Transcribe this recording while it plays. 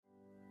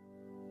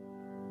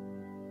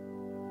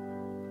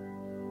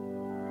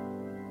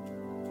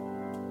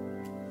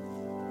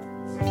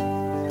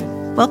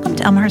Welcome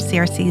to Elmhurst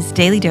CRC's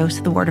Daily Dose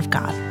of the Word of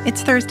God.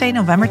 It's Thursday,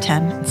 November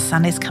 10, and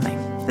Sunday's coming.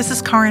 This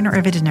is Karin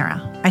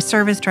Rivadeneira. I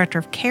serve as Director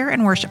of Care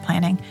and Worship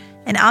Planning,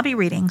 and I'll be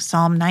reading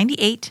Psalm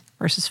 98,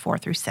 verses 4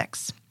 through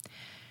 6.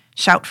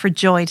 Shout for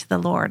joy to the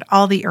Lord,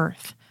 all the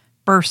earth.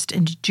 Burst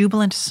into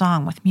jubilant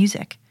song with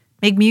music.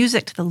 Make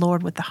music to the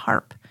Lord with the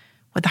harp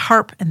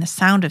and the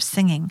sound of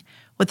singing,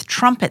 with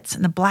trumpets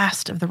and the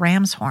blast of the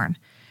ram's horn.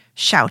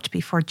 Shout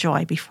before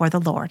joy before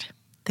the Lord,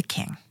 the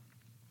King.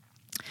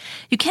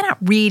 You cannot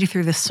read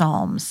through the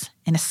Psalms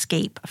and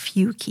escape a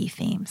few key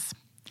themes.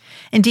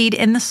 Indeed,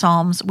 in the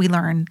Psalms, we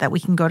learn that we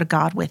can go to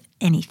God with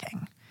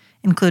anything,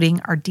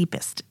 including our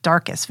deepest,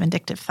 darkest,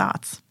 vindictive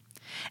thoughts.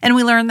 And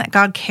we learn that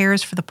God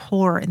cares for the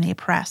poor and the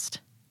oppressed,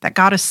 that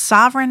God is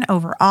sovereign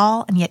over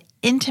all and yet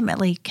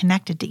intimately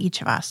connected to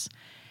each of us.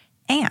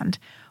 And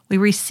we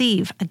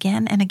receive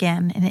again and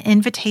again an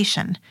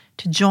invitation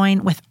to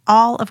join with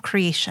all of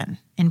creation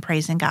in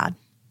praising God.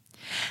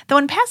 Though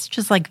in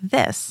passages like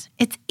this,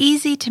 it's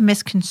easy to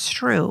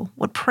misconstrue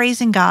what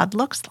praising God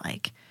looks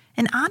like.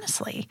 And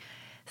honestly,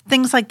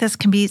 things like this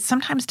can be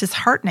sometimes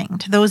disheartening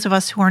to those of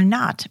us who are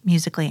not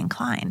musically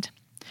inclined.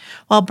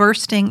 While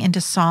bursting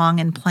into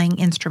song and playing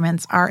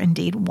instruments are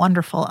indeed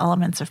wonderful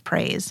elements of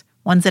praise,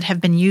 ones that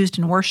have been used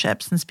in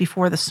worship since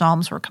before the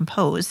Psalms were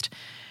composed,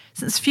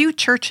 since few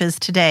churches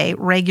today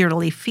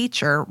regularly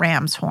feature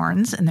ram's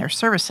horns in their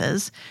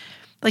services,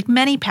 like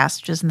many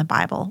passages in the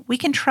Bible, we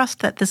can trust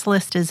that this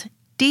list is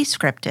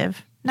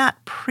descriptive,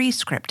 not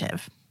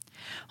prescriptive.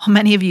 Well,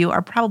 many of you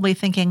are probably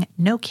thinking,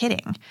 no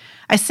kidding.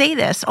 I say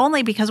this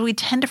only because we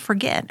tend to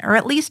forget, or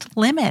at least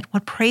limit,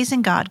 what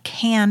praising God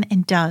can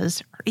and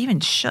does, or even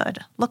should,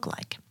 look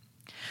like.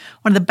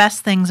 One of the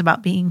best things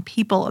about being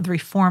people of the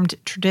Reformed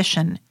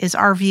tradition is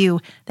our view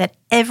that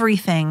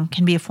everything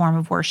can be a form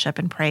of worship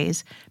and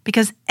praise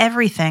because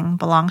everything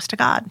belongs to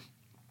God.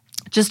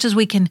 Just as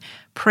we can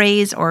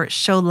praise or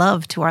show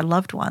love to our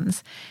loved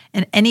ones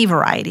in any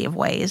variety of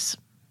ways,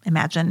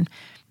 imagine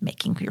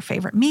making your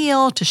favorite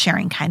meal, to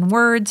sharing kind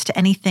words, to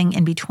anything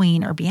in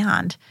between or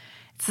beyond.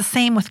 It's the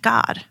same with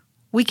God.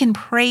 We can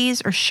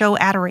praise or show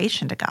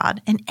adoration to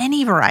God in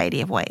any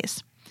variety of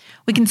ways.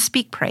 We can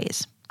speak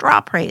praise, draw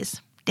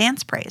praise,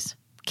 dance praise,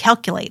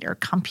 calculate or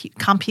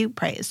compute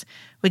praise.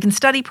 We can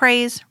study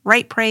praise,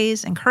 write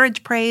praise,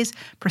 encourage praise,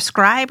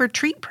 prescribe or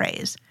treat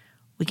praise.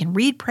 We can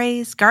read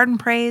praise, garden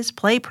praise,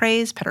 play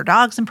praise, pet our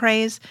dogs in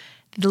praise.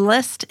 The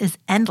list is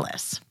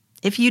endless.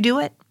 If you do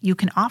it, you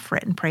can offer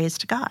it in praise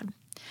to God.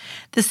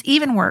 This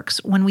even works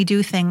when we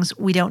do things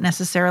we don't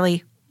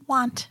necessarily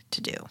want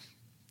to do.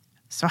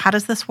 So how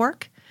does this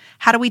work?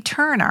 How do we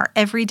turn our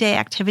everyday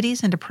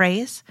activities into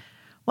praise?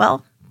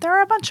 Well, there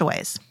are a bunch of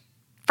ways.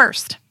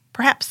 First,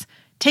 perhaps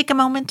take a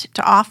moment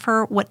to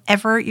offer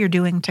whatever you're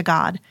doing to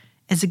God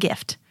as a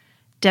gift.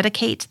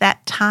 Dedicate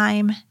that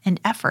time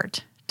and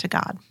effort to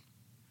God.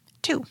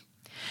 2,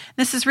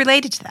 this is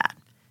related to that.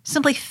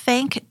 Simply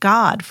thank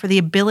God for the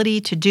ability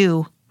to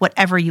do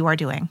whatever you are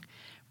doing.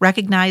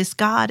 Recognize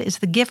God is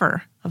the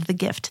giver of the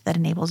gift that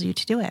enables you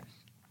to do it.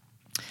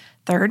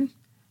 3rd,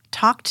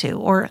 talk to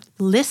or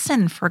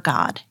listen for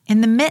God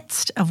in the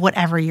midst of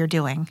whatever you're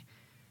doing.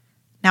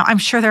 Now, I'm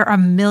sure there are a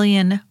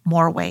million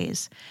more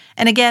ways.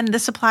 And again,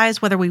 this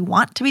applies whether we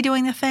want to be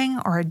doing the thing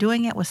or are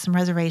doing it with some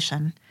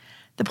reservation.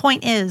 The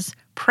point is,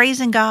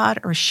 praising God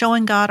or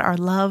showing God our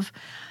love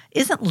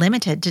isn't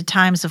limited to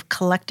times of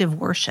collective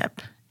worship,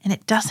 and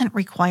it doesn't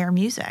require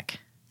music.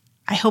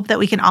 I hope that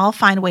we can all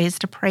find ways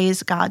to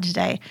praise God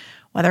today,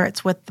 whether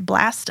it's with the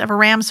blast of a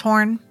ram's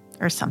horn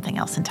or something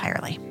else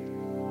entirely.